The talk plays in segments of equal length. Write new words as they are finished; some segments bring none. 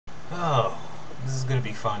gonna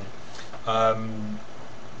be fun.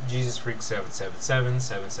 Jesus Freak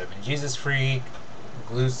 777 Jesus Freak,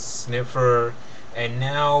 Glue Sniffer, and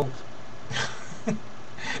now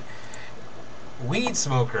Weed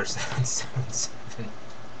Smoker 777.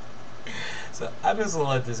 So I'm just gonna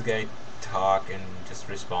let this guy talk and just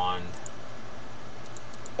respond.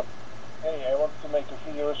 Hey, I want to make a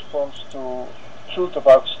video response to Truth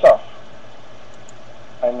About Stuff.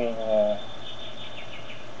 I mean,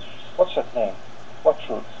 what's that name? What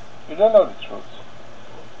truth? You don't know the truth.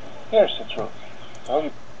 Here's the truth. The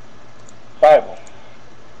Holy Bible.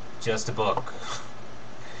 Just a book.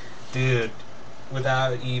 Dude,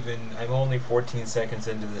 without even... I'm only 14 seconds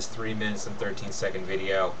into this 3 minutes and 13-second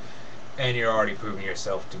video, and you're already proving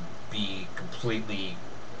yourself to be completely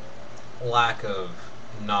lack of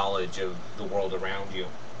knowledge of the world around you.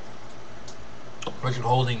 What you're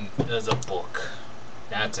holding is a book.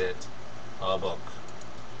 That's it. A book.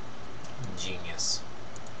 Genius.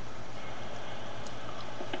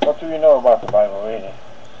 What do you know about the Bible, really?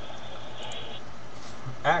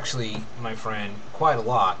 Actually, my friend, quite a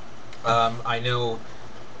lot. I know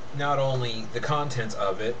not only the contents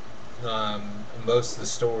of it, most of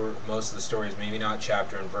the stories, maybe not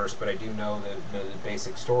chapter and verse, but I do know the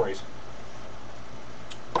basic stories.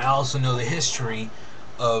 I also know the history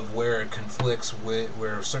of where it conflicts with,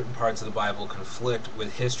 where certain parts of the Bible conflict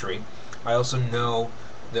with history. I also know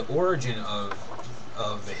the origin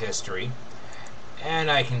of the history, and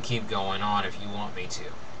I can keep going on if you want me to.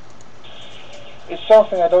 It's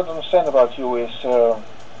something I don't understand about you is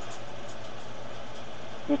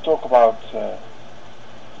you talk about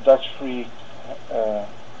Dutch free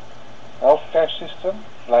healthcare system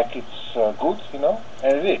like it's good, you know,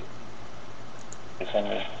 and it is.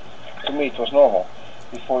 And to me it was normal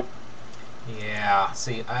before. Yeah,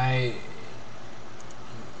 see,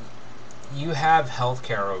 you have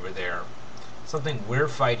healthcare over there, something we're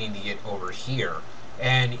fighting to get over here,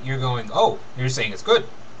 and you're going, oh, you're saying it's good.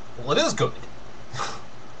 Well, it is good.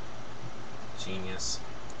 Genius.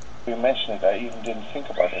 You mentioned it, I even didn't think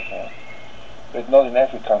about it. But not in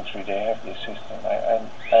every country they have this system. I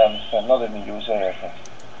understand, not in the USA, I think.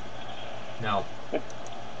 No. But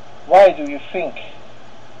why do you think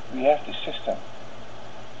we have this system?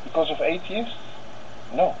 Because of atheists?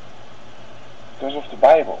 No. Because of the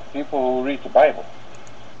Bible. People who read the Bible.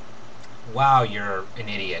 Wow, you're an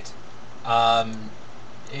idiot.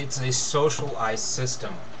 It's a socialized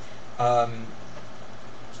system.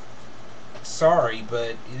 Sorry,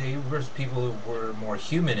 but they were people who were more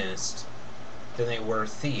humanist than they were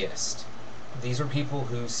theist. These were people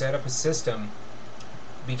who set up a system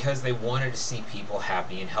because they wanted to see people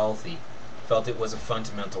happy and healthy. Felt it was a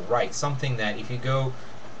fundamental right. Something that if you go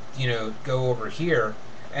over here,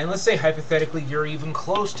 and let's say hypothetically you're even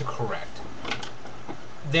close to correct,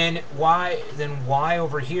 then why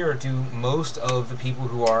over here do most of the people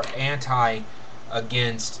who are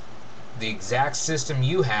against the exact system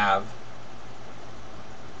you have,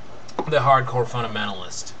 the hardcore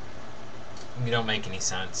fundamentalist? You don't make any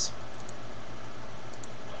sense.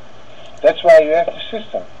 That's why you have the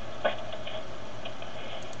system.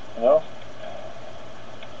 You know?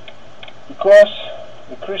 Because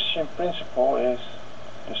the Christian principle is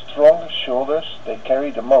the strongest shoulders, they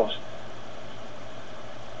carry the most.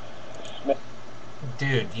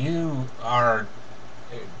 Dude, you are...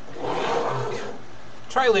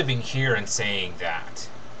 Try living here and saying that.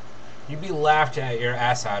 You'd be laughed at your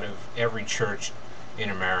ass out of every church in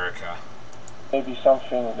America. Maybe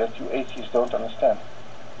something that you atheists don't understand.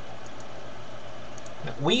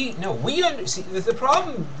 See, the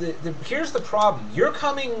problem, here's the problem. You're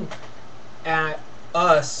coming at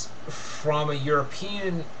us from a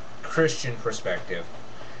European Christian perspective,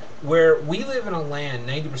 where we live in a land,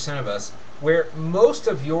 90% of us, where most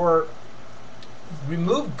of your...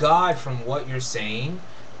 remove God from what you're saying,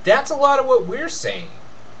 that's a lot of what we're saying.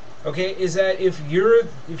 Okay, is that you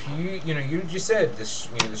just said this,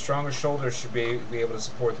 the strongest shoulders should be able to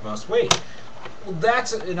support the most weight. Well,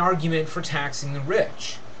 that's an argument for taxing the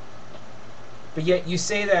rich. But yet you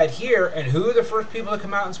say that here, and who are the first people to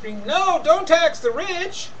come out and scream, no, don't tax the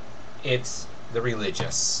rich? It's the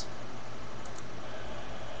religious.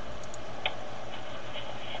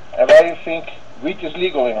 And why do you think wheat is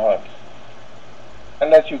legal in Holland?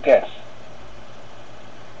 And let you guess.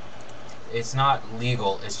 It's not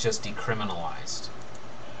legal, it's just decriminalized.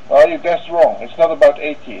 Well, you guessed wrong. It's not about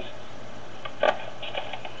atheists.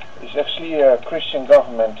 It's actually a Christian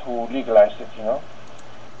government who legalized it, you know?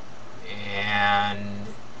 And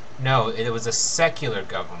no, it was a secular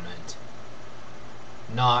government,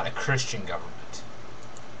 not a Christian government.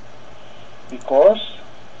 Because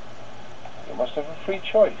you must have a free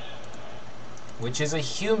choice. which is a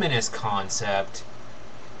humanist concept.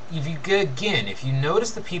 If you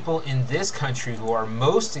notice the people in this country who are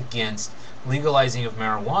most against legalizing of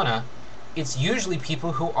marijuana, it's usually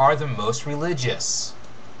people who are the most religious.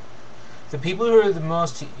 The people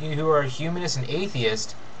who are humanists and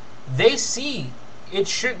atheists, they see it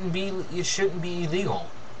shouldn't be illegal.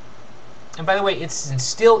 And by the way, it's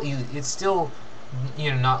still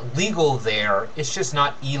not legal there. It's just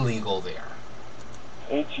not illegal there.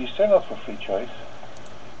 Atheists are not for free choice.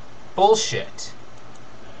 Bullshit.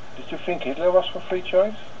 Did you think Hitler was for free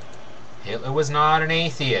choice? Hitler was not an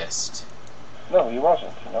atheist. No, he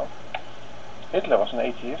wasn't, you know. Hitler was an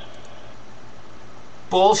atheist.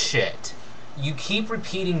 Bullshit. You keep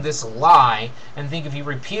repeating this lie and think if you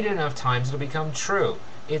repeat it enough times it'll become true.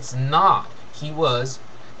 It's not. He was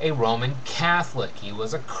a Roman Catholic. He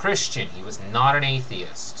was a Christian. He was not an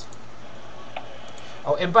atheist.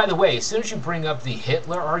 Oh, and by the way, as soon as you bring up the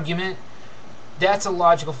Hitler argument, that's a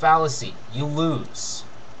logical fallacy. You lose.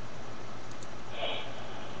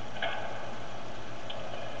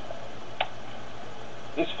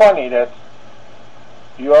 It's funny that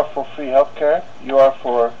you are for free healthcare, you are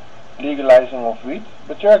for legalizing of weed,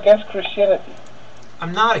 but you're against Christianity.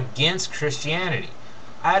 I'm not against Christianity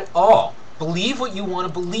at all. Believe what you want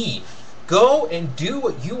to believe. Go and do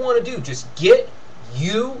what you want to do. Just get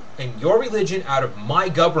you and your religion out of my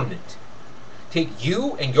government. Take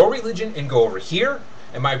you and your religion and go over here,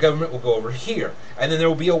 and my government will go over here. And then there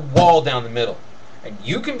will be a wall down the middle. And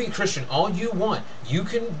you can be Christian all you want. You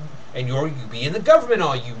can you be in the government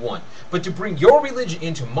all you want. But to bring your religion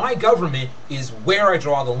into my government is where I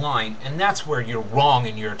draw the line, and that's where you're wrong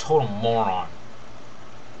and you're a total moron.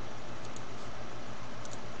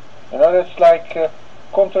 You know, that's like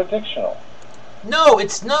contradictional. No,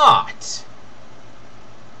 it's not.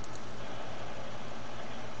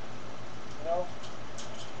 No.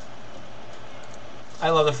 I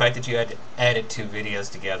love the fact that you had to edit 2 videos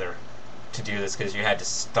together to do this because you had to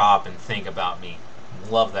stop and think about me.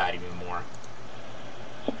 Love that even more.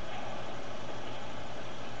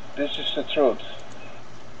 This is the truth.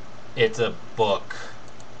 It's a book.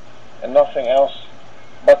 And nothing else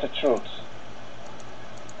but the truth.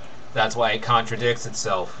 That's why it contradicts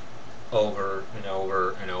itself over and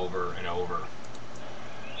over and over and over.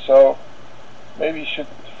 So maybe you should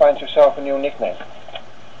find yourself a new nickname.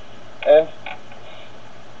 And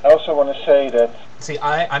I also want to say that... See,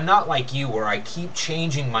 I'm not like you where I keep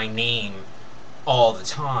changing my name all the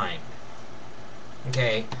time.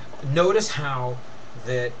 Okay? Notice how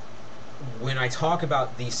that when I talk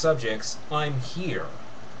about these subjects, I'm here.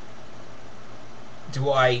 Do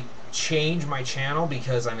I change my channel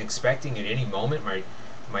because I'm expecting at any moment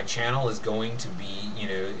my channel is going to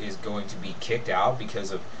be kicked out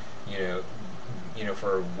because of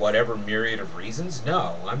for whatever myriad of reasons?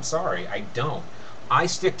 No, I'm sorry, I don't. I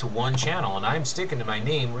stick to one channel and I'm sticking to my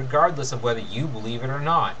name regardless of whether you believe it or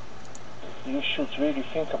not. You should really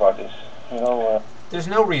think about this. There's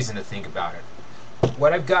no reason to think about it.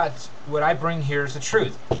 What I bring here is the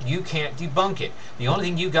truth. You can't debunk it. The only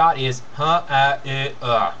thing you got is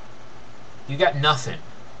You got nothing.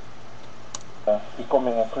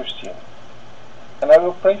 Becoming a Christian. And I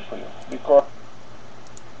will pray for you, because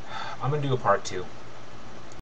I'm going to do a part 2.